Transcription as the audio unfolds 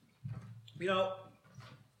You know,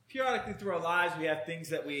 periodically through our lives, we have things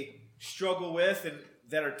that we struggle with and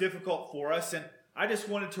that are difficult for us. And I just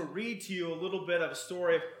wanted to read to you a little bit of a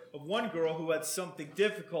story of one girl who had something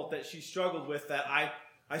difficult that she struggled with that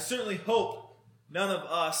I certainly hope none of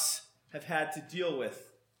us have had to deal with.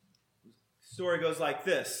 The story goes like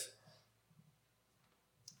this.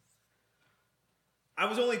 I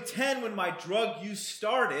was only 10 when my drug use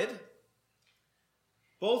started.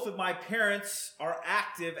 Both of my parents are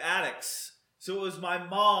active addicts, so it was my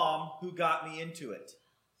mom who got me into it.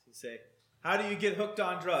 So you say, how do you get hooked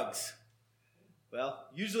on drugs? Well,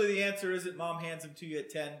 usually the answer isn't mom hands them to you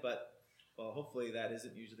at 10, but well, hopefully that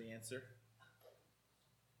isn't usually the answer.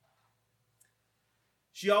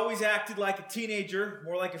 She always acted like a teenager,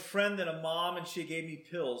 more like a friend than a mom, and she gave me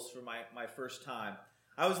pills for my first time.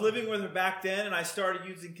 I was living with her back then, and I started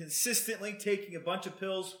using consistently, taking a bunch of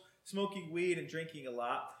pills, smoking weed, and drinking a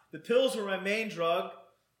lot. The pills were my main drug,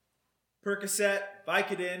 Percocet,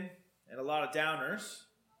 Vicodin, and a lot of downers.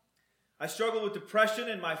 I struggled with depression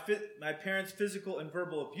and my parents' physical and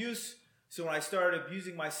verbal abuse, so when I started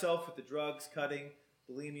abusing myself with the drugs, cutting,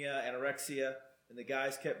 bulimia, anorexia, and the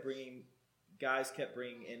guys kept bringing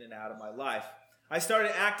in and out of my life. I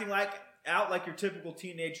started acting out like your typical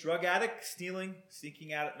teenage drug addict, stealing,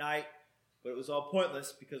 sneaking out at night, but it was all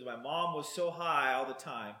pointless because my mom was so high all the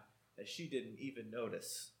time that she didn't even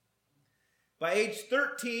notice. By age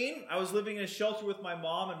 13, I was living in a shelter with my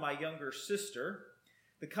mom and my younger sister.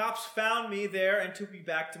 The cops found me there and took me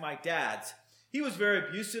back to my dad's. He was very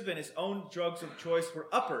abusive and his own drugs of choice were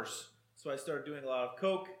uppers, so I started doing a lot of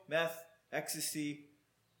coke, meth, ecstasy,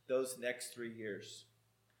 those next 3 years.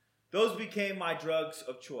 Those became my drugs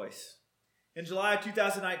of choice. In July of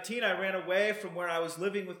 2019, I ran away from where I was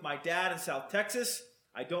living with my dad in South Texas.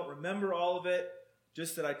 I don't remember all of it,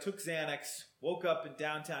 just that I took Xanax, woke up in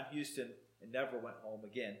downtown Houston, and never went home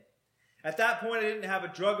again. At that point, I didn't have a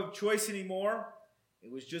drug of choice anymore.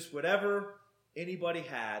 It was just whatever anybody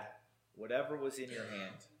had, whatever was in your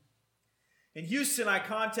hand. In Houston, I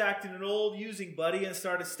contacted an old using buddy and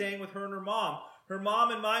started staying with her and her mom. Her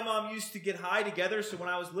mom and my mom used to get high together, so when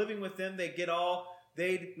I was living with them, we'd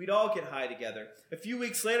all get high together. A few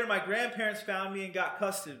weeks later, my grandparents found me and got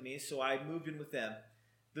custody of me, so I moved in with them.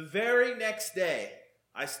 The very next day,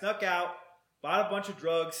 I snuck out, bought a bunch of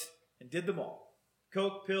drugs, and did them all.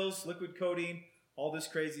 Coke, pills, liquid codeine, all this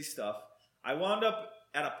crazy stuff. I wound up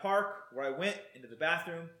at a park where I went into the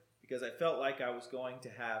bathroom because I felt like I was going to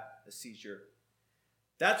have a seizure.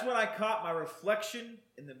 That's when I caught my reflection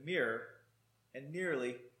in the mirror and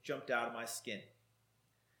nearly jumped out of my skin.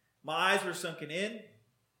 My eyes were sunken in.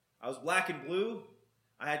 I was black and blue.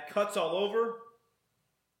 I had cuts all over.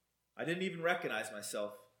 I didn't even recognize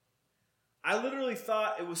myself. I literally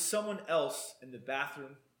thought it was someone else in the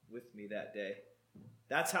bathroom with me that day.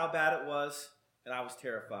 That's how bad it was, and I was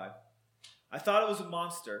terrified. I thought it was a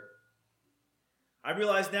monster. I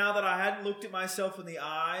realize now that I hadn't looked at myself in the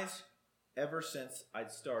eyes ever since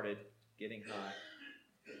I'd started getting high.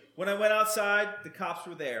 When I went outside, the cops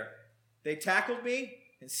were there. They tackled me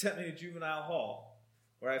and sent me to juvenile hall,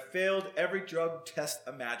 where I failed every drug test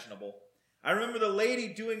imaginable. I remember the lady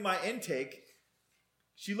doing my intake.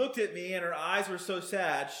 She looked at me and her eyes were so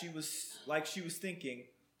sad. She was thinking,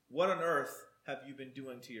 what on earth have you been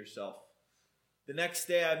doing to yourself? The next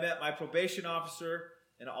day I met my probation officer,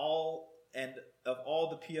 and of all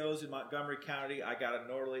the POs in Montgomery County, I got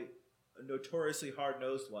a notoriously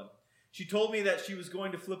hard-nosed one. She told me that she was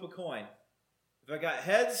going to flip a coin. If I got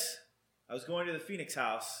heads, I was going to the Phoenix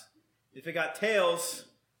House. If it got tails,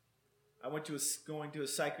 I went to going to a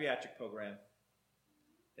psychiatric program.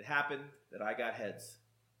 It happened that I got heads.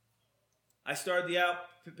 I started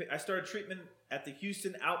treatment at the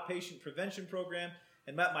Houston Outpatient Prevention Program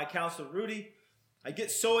and met my counselor, Rudy. I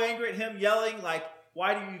get so angry at him, yelling like,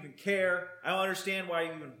 why do you even care? I don't understand why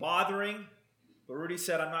you're even bothering. But Rudy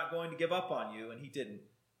said, I'm not going to give up on you, and he didn't.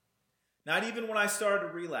 Not even when I started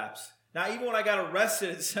to relapse. Not even when I got arrested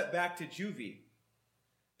and sent back to juvie.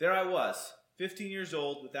 There I was, 15 years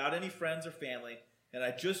old, without any friends or family, and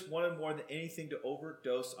I just wanted more than anything to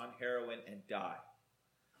overdose on heroin and die.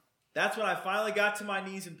 That's when I finally got to my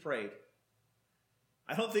knees and prayed.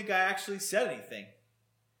 I don't think I actually said anything.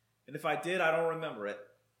 And if I did, I don't remember it.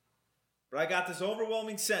 But I got this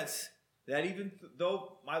overwhelming sense that even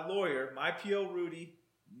though my lawyer, my PO, Rudy,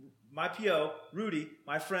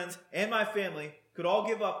 my friends, and my family could all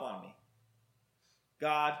give up on me,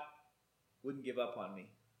 God wouldn't give up on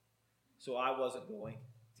me. So I wasn't going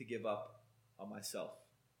to give up on myself.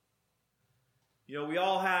 You know, we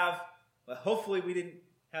all have, hopefully we didn't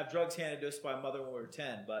have drugs handed to us by a mother when we were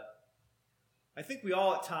 10, but I think we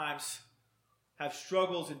all at times have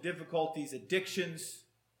struggles and difficulties, addictions,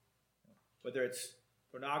 whether it's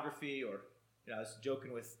pornography or, I was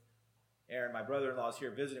joking with Aaron, my brother-in-law is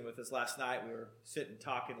here visiting with us last night. We were sitting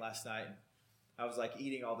talking last night, and I was like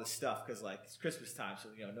eating all this stuff because it's Christmas time, so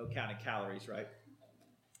no counting calories, right?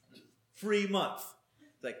 Free month.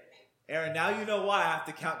 It's like, Aaron, now you know why I have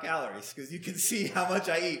to count calories, because you can see how much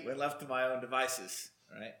I eat when left to my own devices,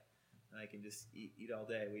 right? And I can just eat all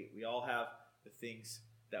day. We all have the things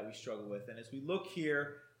that we struggle with. And as we look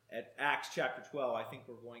here at Acts chapter 12, I think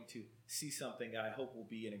we're going to see something that I hope will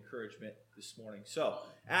be an encouragement this morning. So,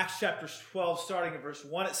 Acts chapter 12, starting in verse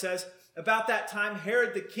 1, it says, "About that time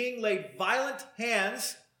Herod the king laid violent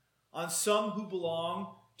hands on some who belonged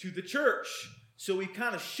to the church." So we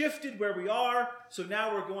kind of shifted where we are. So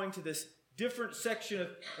now we're going to this different section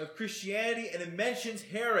of Christianity, and it mentions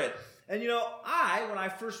Herod. And when I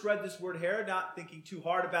first read this word Herod, not thinking too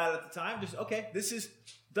hard about it at the time, just, okay, this is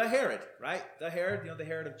the Herod, right? The Herod, the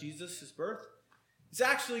Herod of Jesus' birth. This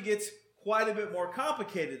actually gets quite a bit more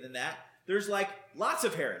complicated than that. There's lots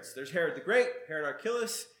of Herods. There's Herod the Great, Herod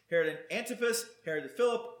Archelaus, Herod Antipas, Herod the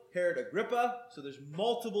Philip, Herod Agrippa. So there's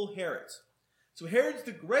multiple Herods. So Herod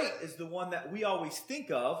the Great is the one that we always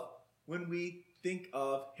think of when we think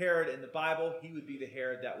of Herod in the Bible. He would be the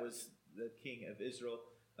Herod that was the king of Israel,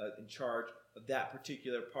 in charge of that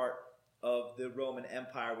particular part of the Roman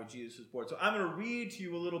Empire where Jesus was born. So I'm going to read to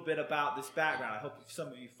you a little bit about this background. I hope some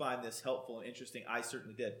of you find this helpful and interesting. I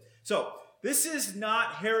certainly did. So this is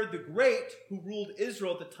not Herod the Great who ruled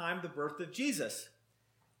Israel at the time of the birth of Jesus.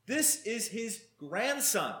 This is his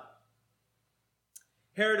grandson,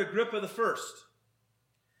 Herod Agrippa the First.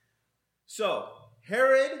 So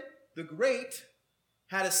Herod the Great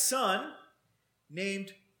had a son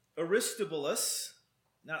named Aristobulus,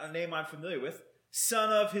 not a name I'm familiar with,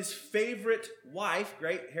 son of his favorite wife.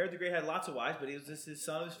 Herod the Great had lots of wives, but he was just his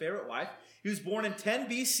son of his favorite wife. He was born in 10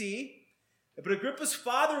 BC, but Agrippa's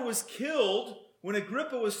father was killed when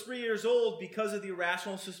Agrippa was 3 years old because of the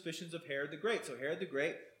irrational suspicions of Herod the Great. So Herod the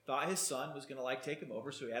Great thought his son was going to take him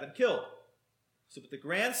over, so he had him killed. But the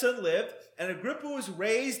grandson lived, and Agrippa was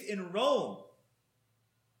raised in Rome,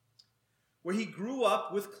 where he grew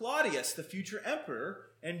up with Claudius, the future emperor,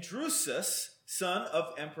 and Drusus, son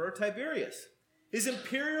of Emperor Tiberius. His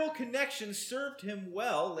imperial connections served him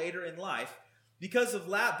well later in life. Because of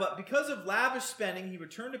lavish spending, he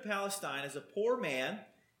returned to Palestine as a poor man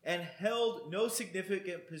and held no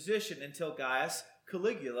significant position until Gaius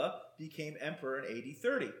Caligula became emperor in AD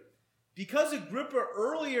 30. Because Agrippa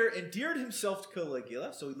earlier endeared himself to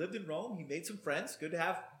Caligula, so he lived in Rome, he made some friends. Good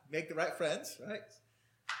to make the right friends, right?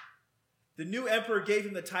 The new emperor gave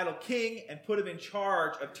him the title king and put him in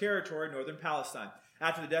charge of territory in northern Palestine.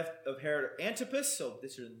 After the death of Herod Antipas, so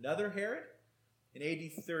this is another Herod, in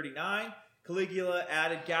AD 39, Caligula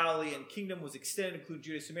added Galilee, and kingdom was extended, including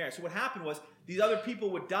Judea and Samaria. So what happened was these other people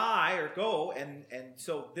would die or go, and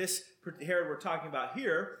so this Herod we're talking about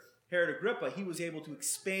here, Herod Agrippa, he was able to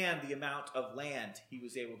expand the amount of land he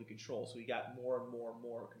was able to control. So he got more and more and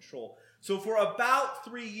more control. So for about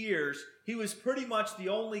 3 years, he was pretty much the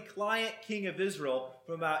only client king of Israel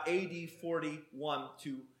from about AD 41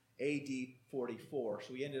 to AD 44.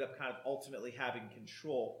 So he ended up kind of ultimately having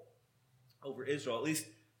control over Israel, at least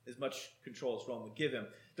as much control as Rome would give him.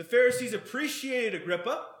 The Pharisees appreciated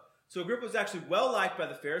Agrippa. So Agrippa was actually well liked by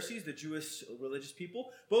the Pharisees, the Jewish religious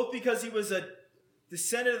people, both because he was a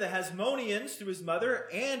descendant of the Hasmoneans through his mother,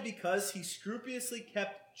 and because he scrupulously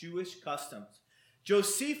kept Jewish customs.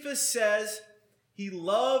 Josephus says he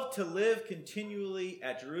loved to live continually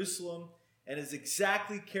at Jerusalem and is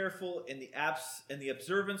exactly careful in the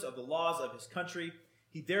observance of the laws of his country.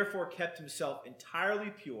 He therefore kept himself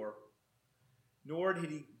entirely pure, nor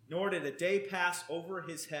did a day pass over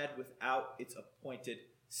his head without its appointed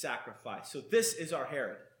sacrifice. So this is our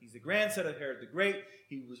Herod. He's the grandson of Herod the Great.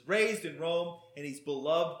 He was raised in Rome, and he's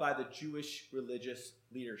beloved by the Jewish religious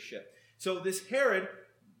leadership. So this Herod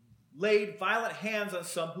laid violent hands on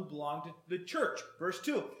some who belonged to the church. Verse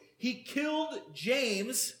 2, he killed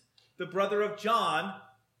James, the brother of John,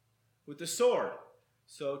 with the sword.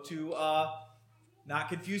 So to not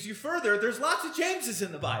confuse you further, there's lots of Jameses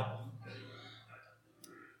in the Bible.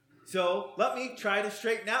 So let me try to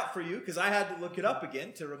straighten out for you, because I had to look it up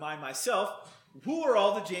again to remind myself, who are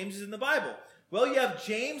all the Jameses in the Bible? Well, you have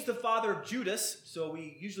James, the father of Judas. So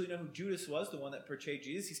we usually know who Judas was, the one that betrayed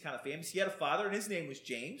Jesus. He's kind of famous. He had a father, and his name was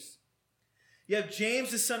James. You have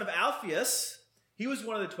James, the son of Alphaeus. He was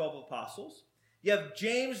one of the 12 apostles. You have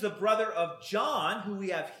James, the brother of John, who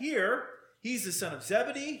we have here. He's the son of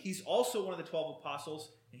Zebedee. He's also one of the 12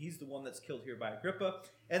 apostles, and he's the one that's killed here by Agrippa.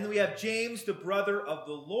 And then we have James, the brother of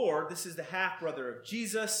the Lord. This is the half-brother of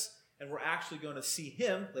Jesus. and we're actually going to see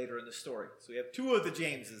him later in the story. So we have two of the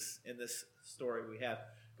Jameses in this story we have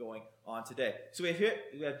going on today. So we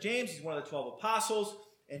have James, he's one of the 12 apostles,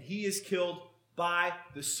 and he is killed by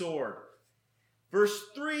the sword. Verse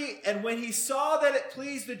 3, and when he saw that it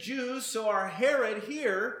pleased the Jews, so our Herod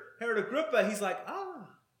here, Herod Agrippa, he's like,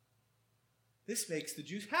 this makes the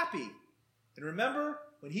Jews happy. And remember,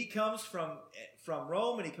 when he comes from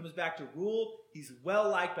Rome and he comes back to rule, he's well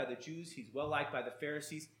liked by the Jews. He's well liked by the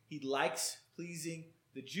Pharisees. He likes pleasing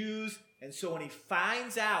the Jews. And so when he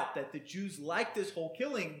finds out that the Jews like this whole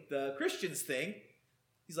killing the Christians thing,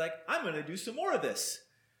 he's like, I'm going to do some more of this.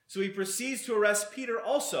 So he proceeds to arrest Peter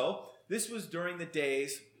also. This was during the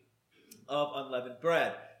days of unleavened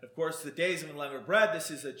bread. Of course, the days of unleavened bread,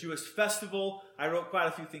 this is a Jewish festival. I wrote quite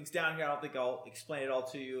a few things down here. I don't think I'll explain it all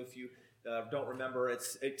to you if you don't remember.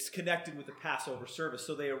 It's connected with the Passover service.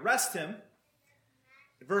 So they arrest him.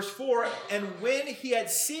 Verse 4, and when he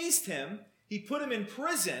had seized him, he put him in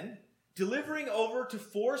prison, delivering over to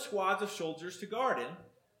 4 squads of soldiers to guard him,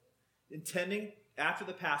 intending after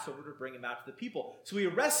the Passover to bring him out to the people. So he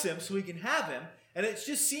arrests him so he can have him. And it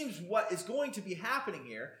just seems what is going to be happening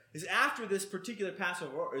here is after this particular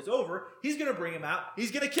Passover is over, he's going to bring him out.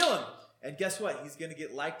 He's going to kill him. And guess what? He's going to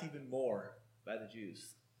get liked even more by the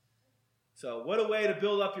Jews. So what a way to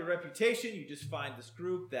build up your reputation. You just find this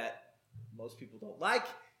group that most people don't like,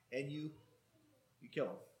 and you kill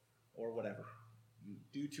them or whatever. You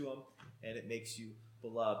do to them, and it makes you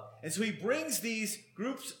beloved. And so he brings these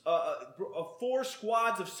groups of 4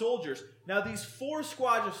 squads of soldiers. Now these 4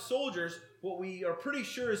 squads of soldiers, what we are pretty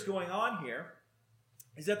sure is going on here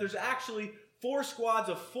is that there's actually 4 squads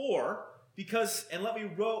of 4 because, and let me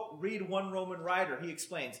read one Roman writer, he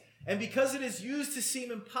explains, and because it is used to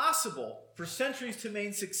seem impossible for sentries to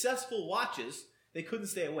maintain successful watches, they couldn't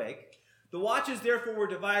stay awake, the watches therefore were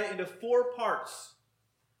divided into 4 parts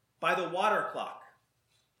by the water clock.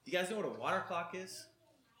 You guys know what a water clock is?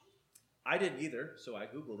 I didn't either, so I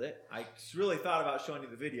Googled it. I really thought about showing you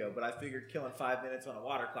the video, but I figured killing 5 minutes on a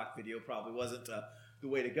water clock video probably wasn't the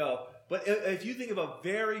way to go. But if you think of a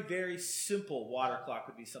very, very simple water clock,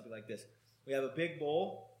 would be something like this. We have a big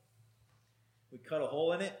bowl. We cut a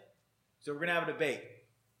hole in it. So we're going to have a debate,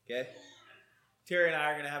 okay? Terry and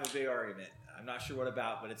I are going to have a big argument. I'm not sure what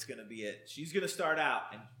about, but it's going to be it. She's going to start out,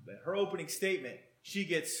 and her opening statement, she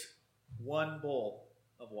gets 1 bowl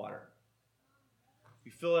of water.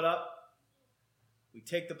 We fill it up. We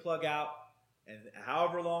take the plug out, and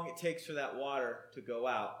however long it takes for that water to go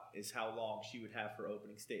out is how long she would have for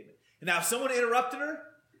opening statement. And now if someone interrupted her,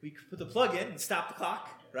 we could put the plug in and stop the clock,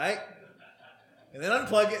 right? And then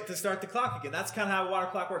unplug it to start the clock again. That's kind of how a water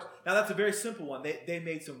clock works. Now that's a very simple one. They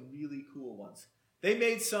made some really cool ones. They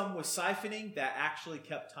made some with siphoning that actually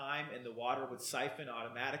kept time, and the water would siphon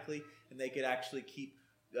automatically, and they could actually keep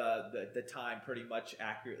the time pretty much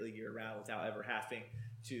accurately year round without ever having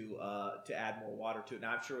to add more water to it.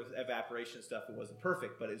 Now I'm sure with evaporation stuff it wasn't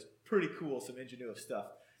perfect, but it's pretty cool, some ingenious stuff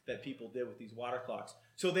that people did with these water clocks.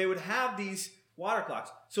 So they would have these water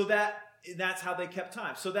clocks so that's how they kept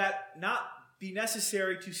time. So that not be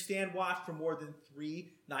necessary to stand watch for more than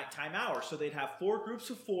 3 nighttime hours. So they'd have 4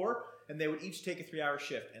 groups of 4, and they would each take a 3-hour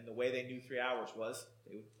shift. And the way they knew 3 hours was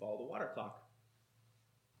they would follow the water clock.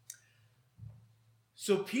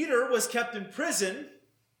 So Peter was kept in prison,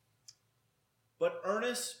 but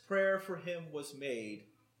earnest prayer for him was made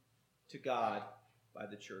to God by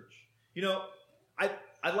the church. You know,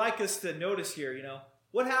 I'd like us to notice here,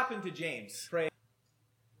 what happened to James?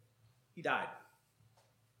 He died.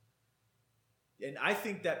 And I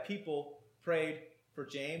think that people prayed for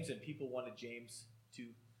James and people wanted James to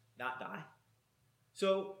not die.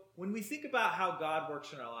 So when we think about how God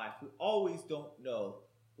works in our life, we always don't know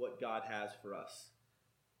what God has for us.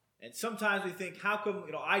 And sometimes we think, how come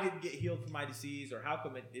I didn't get healed from my disease, or how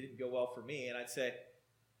come it didn't go well for me? And I'd say,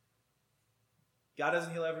 God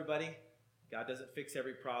doesn't heal everybody. God doesn't fix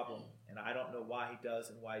every problem. And I don't know why he does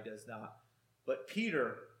and why he does not. But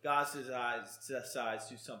Peter, God decides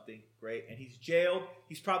to do something great. And he's jailed.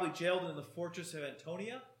 He's probably jailed in the fortress of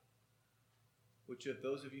Antonia, which if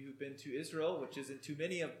those of you who've been to Israel, which isn't too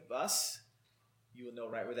many of us, you will know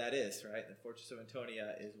right where that is, right? The fortress of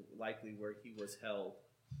Antonia is likely where he was held.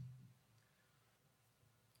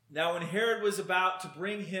 Now, when Herod was about to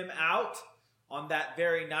bring him out on that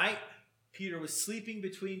very night, Peter was sleeping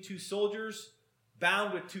between 2 soldiers,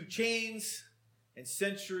 bound with 2 chains, and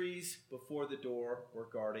sentries before the door were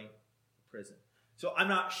guarding the prison. So I'm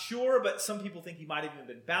not sure, but some people think he might have even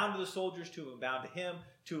been bound to the soldiers, 2 of them bound to him,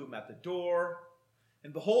 2 of them at the door.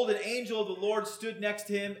 And behold, an angel of the Lord stood next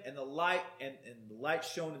to him, and the light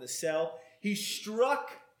shone in the cell. He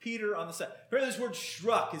struck Peter on the side. Apparently this word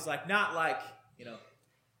struck is like not like,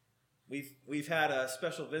 we've had a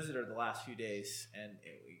special visitor the last few days, and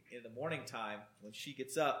in the morning time when she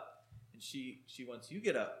gets up and she wants you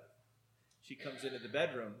get up, she comes into the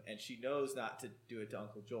bedroom and she knows not to do it to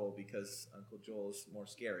Uncle Joel because Uncle Joel is more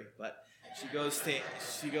scary. But she goes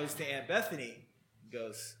to Aunt Bethany and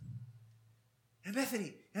goes, Aunt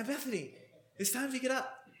Bethany, it's time to get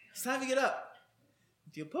up. It's time to get up.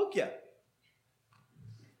 He'll poke you.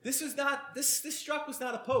 This struck was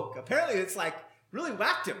not a poke. Apparently it's like really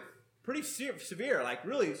whacked him. Pretty severe. Like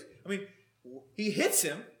really, he hits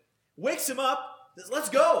him, wakes him up, says, let's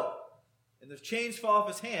go. And the chains fall off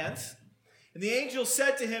his hands. And the angel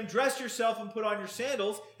said to him, dress yourself and put on your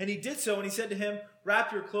sandals. And he did so. And he said to him,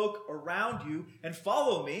 wrap your cloak around you and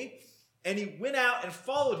follow me. And he went out and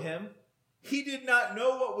followed him. He did not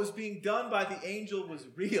know what was being done by the angel was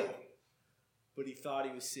real, but he thought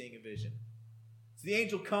he was seeing a vision. So the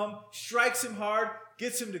angel comes, strikes him hard,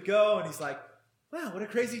 gets him to go, and he's like, wow, what a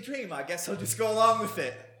crazy dream. I guess I'll just go along with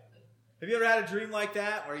it. Have you ever had a dream like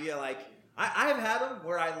that where you like, I've had them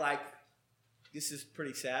where I like, this is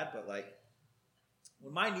pretty sad, but like,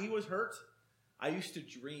 when my knee was hurt, I used to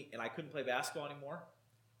dream, and I couldn't play basketball anymore.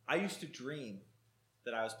 I used to dream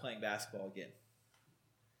that I was playing basketball again.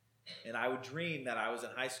 And I would dream that I was in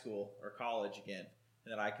high school or college again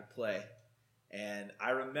and that I could play. And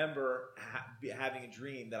I remember having a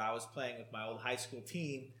dream that I was playing with my old high school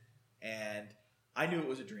team, and I knew it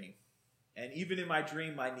was a dream. And even in my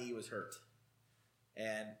dream, my knee was hurt.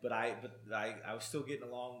 But I was still getting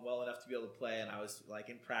along well enough to be able to play, and I was like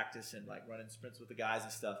in practice and like running sprints with the guys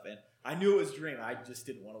and stuff. And I knew it was a dream. I just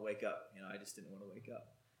didn't want to wake up. I just didn't want to wake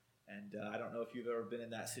up. And I don't know if you've ever been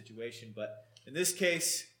in that situation, but in this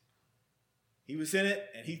case, he was in it,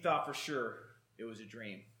 and he thought for sure it was a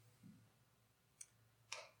dream.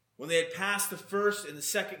 When they had passed the first and the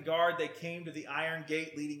second guard, they came to the iron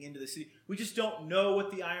gate leading into the city. We just don't know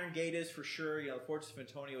what the iron gate is for sure. The fortress of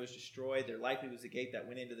Antonia was destroyed. There likely was a gate that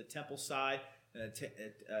went into the temple side and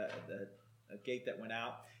a gate that went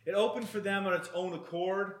out. It opened for them on its own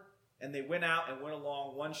accord, and they went out and went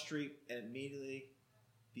along one street, and immediately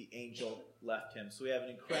the angel left him. So we have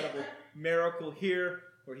an incredible miracle here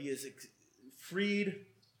where he is freed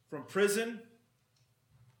from prison.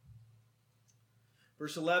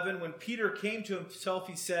 Verse 11, when Peter came to himself,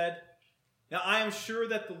 he said, now I am sure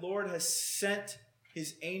that the Lord has sent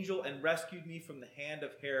his angel and rescued me from the hand of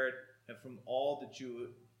Herod and from all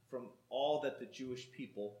that the Jewish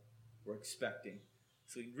people were expecting.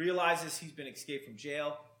 So he realizes he's been escaped from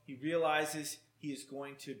jail. He realizes he is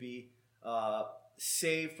going to be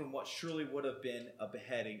saved from what surely would have been a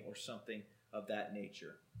beheading or something of that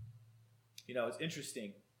nature. It's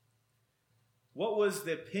interesting. What was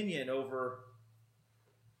the opinion of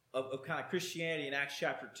kind of Christianity in Acts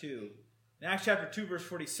chapter 2? In Acts chapter 2, verse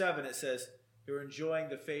 47, it says, they were enjoying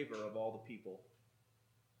the favor of all the people.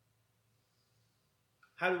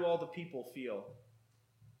 How do all the people feel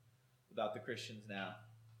about the Christians now?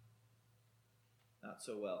 Not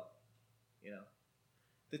so well.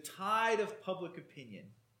 The tide of public opinion,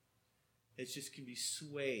 it just can be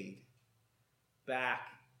swayed back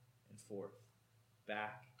and forth.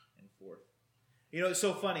 Back and forth. It's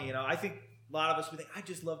so funny. I think a lot of us would think, I'd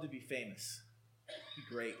just love to be famous. Be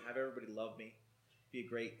great. Have everybody love me. Be a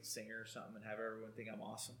great singer or something and have everyone think I'm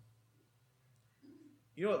awesome.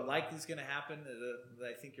 You know what likely is going to happen that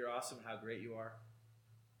I think you're awesome and how great you are?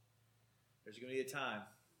 There's going to be a time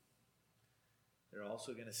they're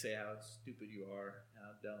also going to say how stupid you are,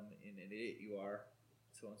 how dumb and an idiot you are,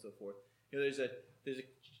 so on and so forth. There's a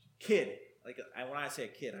kid. When I say a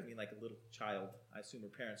kid, I mean like a little child. I assume her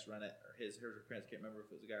parents run it, or her parents, can't remember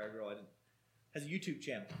if it was a guy or a girl. Has a YouTube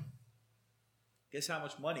channel. Guess how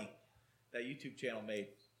much money that YouTube channel made?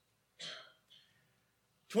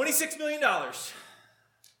 $26 million.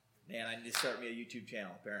 Man, I need to start me a YouTube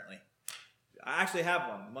channel, apparently. I actually have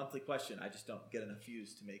one, a monthly question. I just don't get enough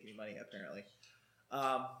views to make any money, apparently.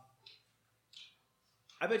 I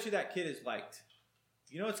bet you that kid is liked.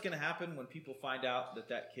 You know what's going to happen when people find out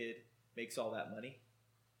that kid makes all that money?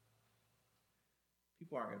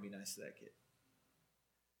 People aren't going to be nice to that kid.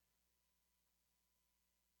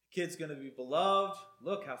 The kid's going to be beloved.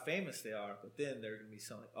 Look how famous they are. But then they're going to be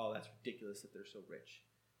something like, oh, that's ridiculous that they're so rich.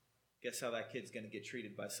 Guess how that kid's going to get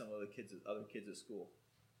treated by some of the other kids at school?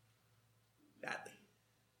 Badly.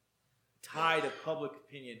 The tide of public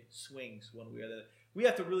opinion swings one way or the other. We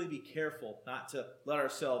have to really be careful not to let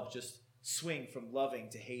ourselves just swing from loving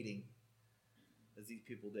to hating, as these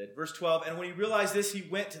people did. Verse 12, and when he realized this, he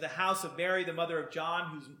went to the house of Mary, the mother of John,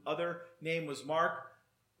 whose other name was Mark,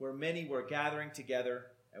 where many were gathering together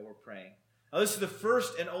and were praying. Now, this is the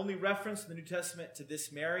first and only reference in the New Testament to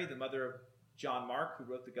this Mary, the mother of John Mark,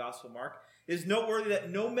 who wrote the Gospel of Mark. It is noteworthy that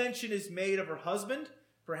no mention is made of her husband.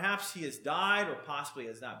 Perhaps he has died or possibly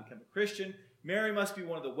has not become a Christian. Mary must be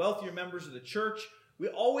one of the wealthier members of the church. We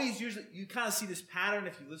always you kind of see this pattern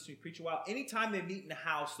if you listen to me preach a while. Anytime they meet in a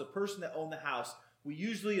house, the person that owned the house, we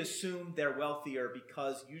usually assume they're wealthier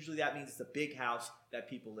because usually that means it's a big house that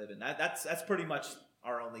people live in. That's pretty much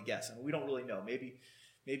our only guess. I mean, we don't really know.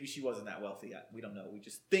 Maybe she wasn't that wealthy yet. We don't know. We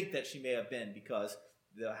just think that she may have been because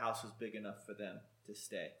the house was big enough for them to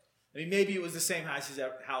stay. I mean, maybe it was the same house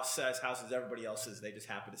as everybody else's. They just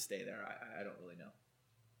happened to stay there. I don't really know.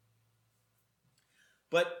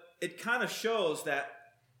 But it kind of shows that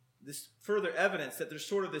this further evidence that there's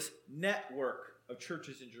sort of this network of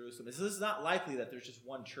churches in Jerusalem. This is not likely that there's just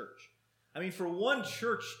one church. I mean, for one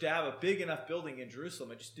church to have a big enough building in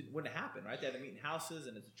Jerusalem, it just wouldn't happen, right? They had to meet in houses,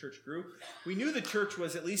 and as the church grew, we knew the church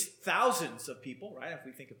was at least thousands of people, right? If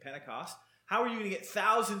we think of Pentecost, how are you going to get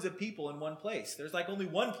thousands of people in one place? There's like only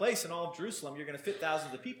one place in all of Jerusalem you're going to fit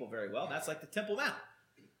thousands of people very well, and that's like the Temple Mount.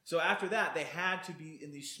 So after that, they had to be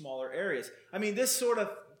in these smaller areas. I mean, this sort of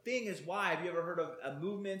thing is why, have you ever heard of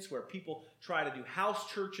movements where people try to do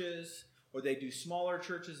house churches or they do smaller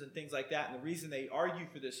churches and things like that? And the reason they argue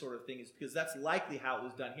for this sort of thing is because that's likely how it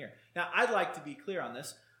was done here. Now, I'd like to be clear on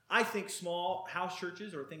this. I think small house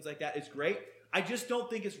churches or things like that is great. I just don't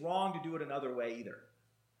think it's wrong to do it another way either.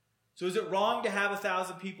 So is it wrong to have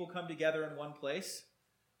 1,000 people come together in one place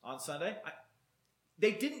on Sunday?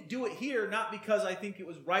 They didn't do it here, not because I think it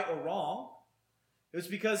was right or wrong. It was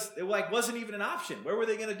because it wasn't even an option. Where were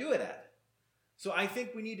they going to do it at? So I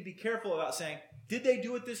think we need to be careful about saying, did they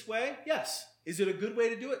do it this way? Yes. Is it a good way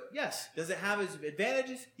to do it? Yes. Does it have its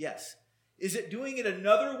advantages? Yes. Is it doing it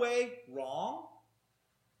another way wrong?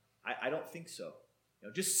 I don't think so.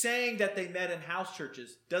 Just saying that they met in house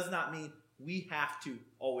churches does not mean we have to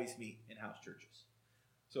always meet in house churches.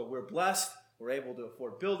 So we're blessed. We're able to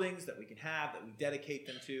afford buildings that we can have, that we dedicate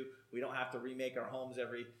them to. We don't have to remake our homes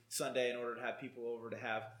every Sunday in order to have people over to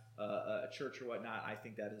have a church or whatnot. I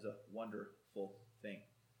think that is a wonderful thing.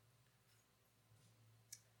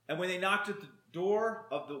 And when they knocked at the door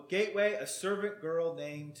of the gateway, a servant girl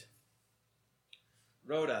named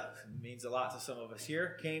Rhoda, means a lot to some of us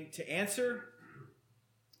here, came to answer.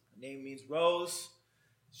 Her name means rose.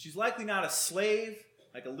 She's likely not a slave,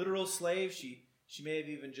 like a literal slave. She may have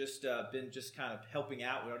even just been just kind of helping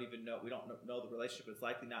out. We don't know the relationship, but it's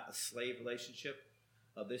likely not a slave relationship.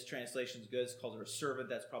 This translation is good. It's called her a servant.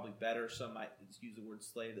 That's probably better. Some might use the word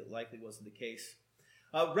slave. That likely wasn't the case.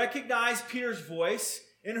 Recognized Peter's voice.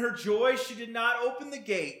 In her joy, she did not open the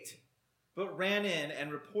gate, but ran in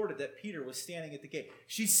and reported that Peter was standing at the gate.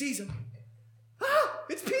 She sees him. Ah,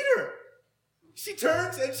 it's Peter! She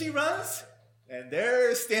turns and she runs, and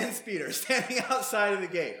there stands Peter, standing outside of the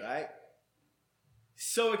gate, right?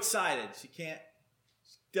 So excited. She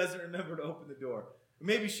doesn't remember to open the door.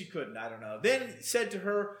 Maybe she couldn't, I don't know. Then said to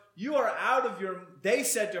her, they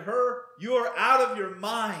said to her, you are out of your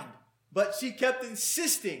mind. But she kept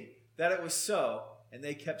insisting that it was so. And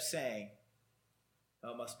they kept saying,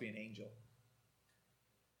 oh, it must be an angel.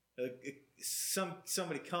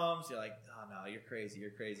 Somebody comes, you're like, oh no, you're crazy.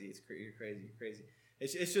 You're crazy.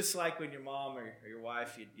 It's just like when your mom or your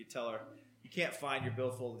wife, you tell her, you can't find your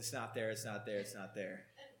billfold. It's not there. It's not there. It's not there.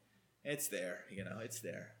 It's there. It's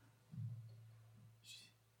there.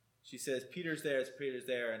 She says, Peter's there. Peter's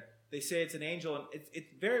there. And they say it's an angel. And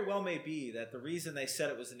it very well may be that the reason they said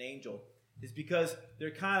it was an angel is because they're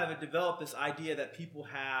kind of developed this idea that people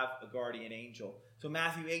have a guardian angel. So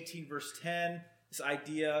Matthew 18, verse 10, this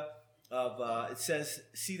idea of, it says,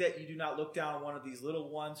 see that you do not look down on one of these little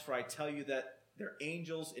ones, for I tell you that their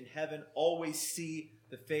angels in heaven always see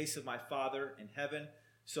the face of my Father in heaven.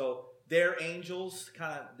 So their angels,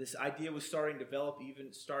 kind of this idea was starting to develop,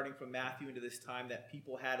 even starting from Matthew into this time, that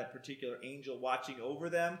people had a particular angel watching over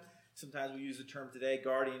them. Sometimes we use the term today,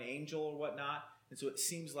 guardian angel or whatnot. And so it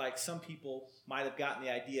seems like some people might have gotten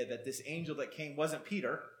the idea that this angel that came wasn't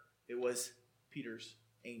Peter, it was Peter's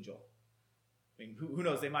angel. I mean, who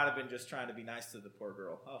knows? They might have been just trying to be nice to the poor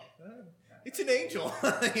girl. Oh, it's an angel.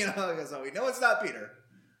 So we know it's not Peter.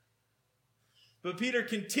 But Peter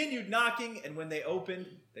continued knocking, and when they opened,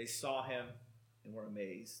 they saw him and were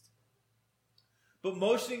amazed. But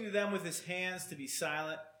motioning to them with his hands to be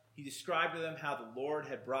silent, he described to them how the Lord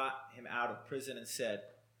had brought him out of prison and said,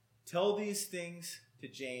 tell these things to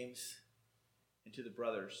James and to the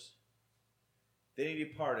brothers. Then he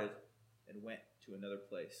departed and went to another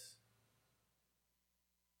place.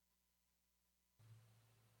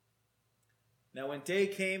 Now when day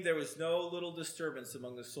came, there was no little disturbance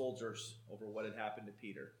among the soldiers over what had happened to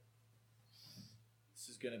Peter.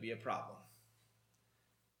 is going to be a problem.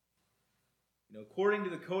 According to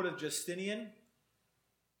the Code of Justinian,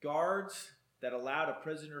 guards that allowed a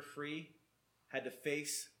prisoner free had to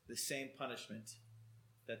face the same punishment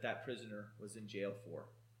that prisoner was in jail for.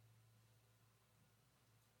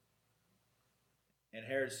 And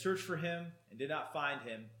Herod searched for him and did not find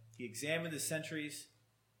him. He examined the sentries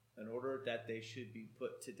in order that they should be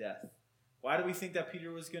put to death. Why do we think that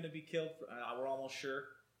Peter was going to be killed? We're almost sure.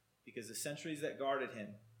 Because the sentries that guarded him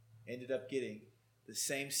ended up getting the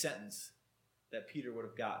same sentence that Peter would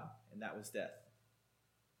have gotten, and that was death.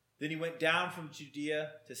 Then he went down from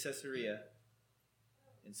Judea to Caesarea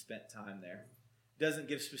and spent time there. It doesn't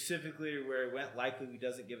give specifically where he went. Likely he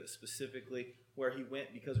doesn't give it specifically where he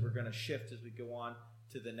went, because we're going to shift as we go on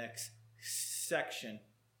to the next section.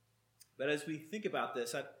 But as we think about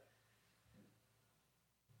this,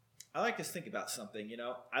 I like to think about something.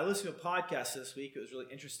 I listened to a podcast this week. It was really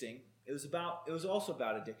interesting. It was also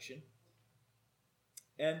about addiction.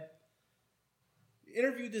 And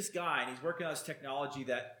interviewed this guy, and he's working on this technology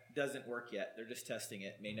that doesn't work yet. They're just testing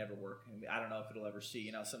it. It may never work. I don't know if it'll ever see.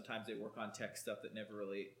 Sometimes they work on tech stuff that never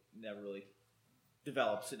really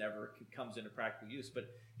develops and never comes into practical use. But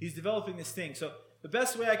he's developing this thing. So the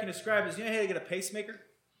best way I can describe it is, how to get a pacemaker?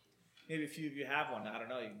 Maybe a few of you have one. I don't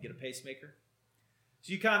know. You can get a pacemaker.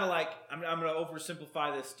 So you kind of I'm going to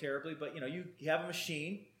oversimplify this terribly, but you have a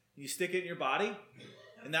machine, you stick it in your body,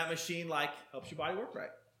 and that machine helps your body work right.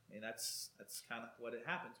 That's kind of what it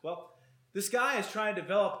happens. Well, this guy is trying to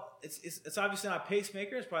develop, it's obviously not a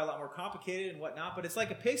pacemaker, it's probably a lot more complicated and whatnot, but it's like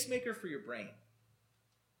a pacemaker for your brain.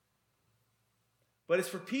 But it's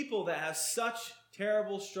for people that have such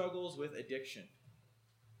terrible struggles with addiction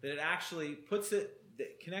that it actually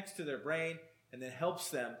that connects to their brain and then helps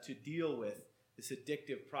them to deal with this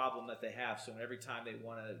addictive problem that they have. So every time they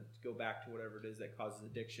want to go back to whatever it is that causes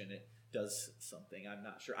addiction, it does something. I'm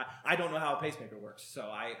not sure. I don't know how a pacemaker works, so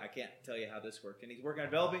I can't tell you how this worked. And he's working on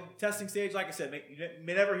developing, testing stage. Like I said, you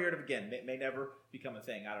may never hear it again. May never become a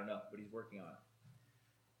thing. I don't know, but he's working on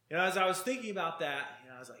it. As I was thinking about that,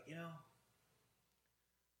 I was like,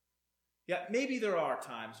 yeah, maybe there are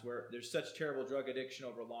times where there's such terrible drug addiction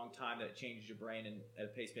over a long time that it changes your brain and a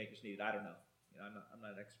pacemaker's needed. I don't know. I'm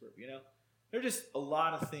not an expert, but there are just a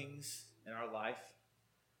lot of things in our life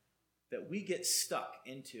that we get stuck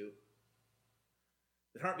into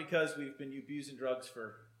that aren't because we've been abusing drugs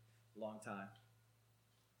for a long time.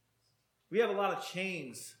 We have a lot of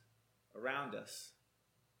chains around us.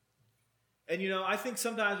 And I think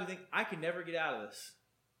sometimes we think, I can never get out of this.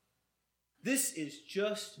 This is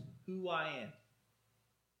just who I am.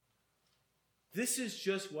 This is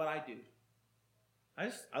just what I do.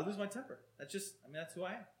 I lose my temper. That's who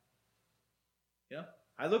I am.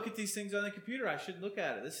 I look at these things on the computer. I shouldn't look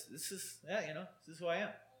at it. This is who I am.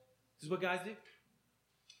 This is what guys do.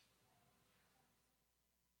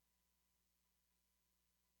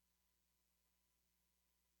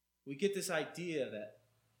 We get this idea that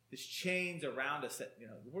there's chains around us that,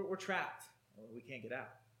 we're trapped. We can't get out.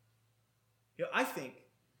 I think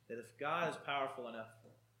that if God is powerful enough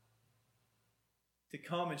to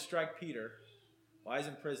come and strike Peter while he's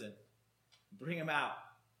in prison, bring him out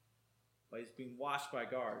while he's being watched by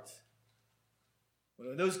guards,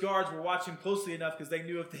 when those guards were watching closely enough because they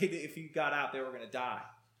knew if he got out, they were going to die,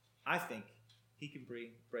 I think he can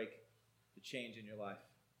break the change in your life.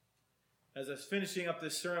 As I was finishing up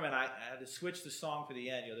this sermon, I had to switch the song for the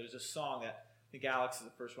end. There's a song that I think Alex is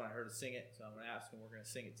the first one I heard to sing it, so I'm going to ask him. We're going to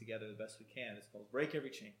sing it together the best we can. It's called Break Every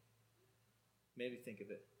Chain. Maybe think of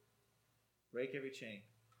it. Break every chain.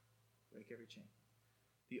 Break every chain.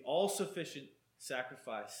 The all-sufficient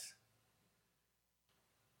sacrifice.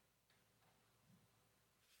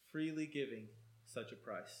 Freely giving such a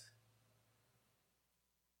price.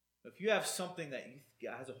 If you have something that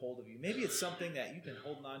has a hold of you, maybe it's something that you've been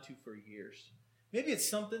holding on to for years. Maybe it's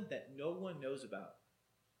something that no one knows about.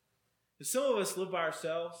 Some of us live by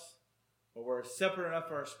ourselves, or we're separate enough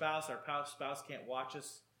from our spouse can't watch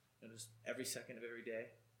us just every second of every day.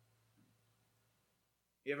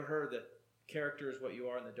 You ever heard that character is what you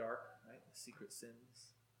are in the dark, right? The secret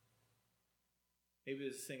sins. Maybe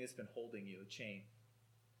this thing has been holding you, a chain.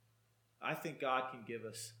 I think God can give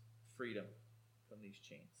us freedom from these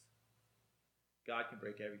chains. God can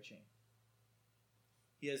break every chain.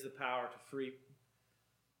 He has the power to free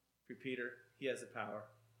Peter. He has the power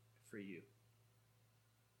to free you.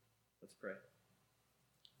 Let's pray.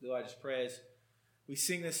 Lord, I just pray as we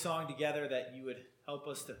sing this song together that you would help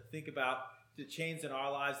us to think about the chains in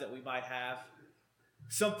our lives that we might have.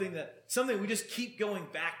 Something we just keep going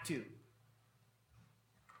back to.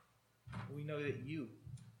 We know that you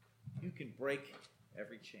can break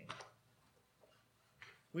every chain.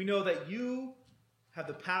 We know that you have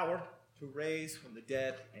the power to raise from the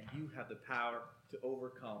dead, and you have the power to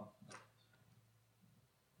overcome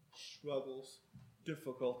struggles,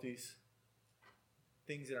 difficulties,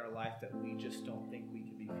 things in our life that we just don't think we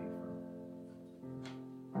can be free from.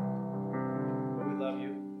 But we love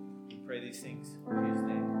you. We pray these things in Jesus'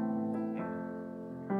 name.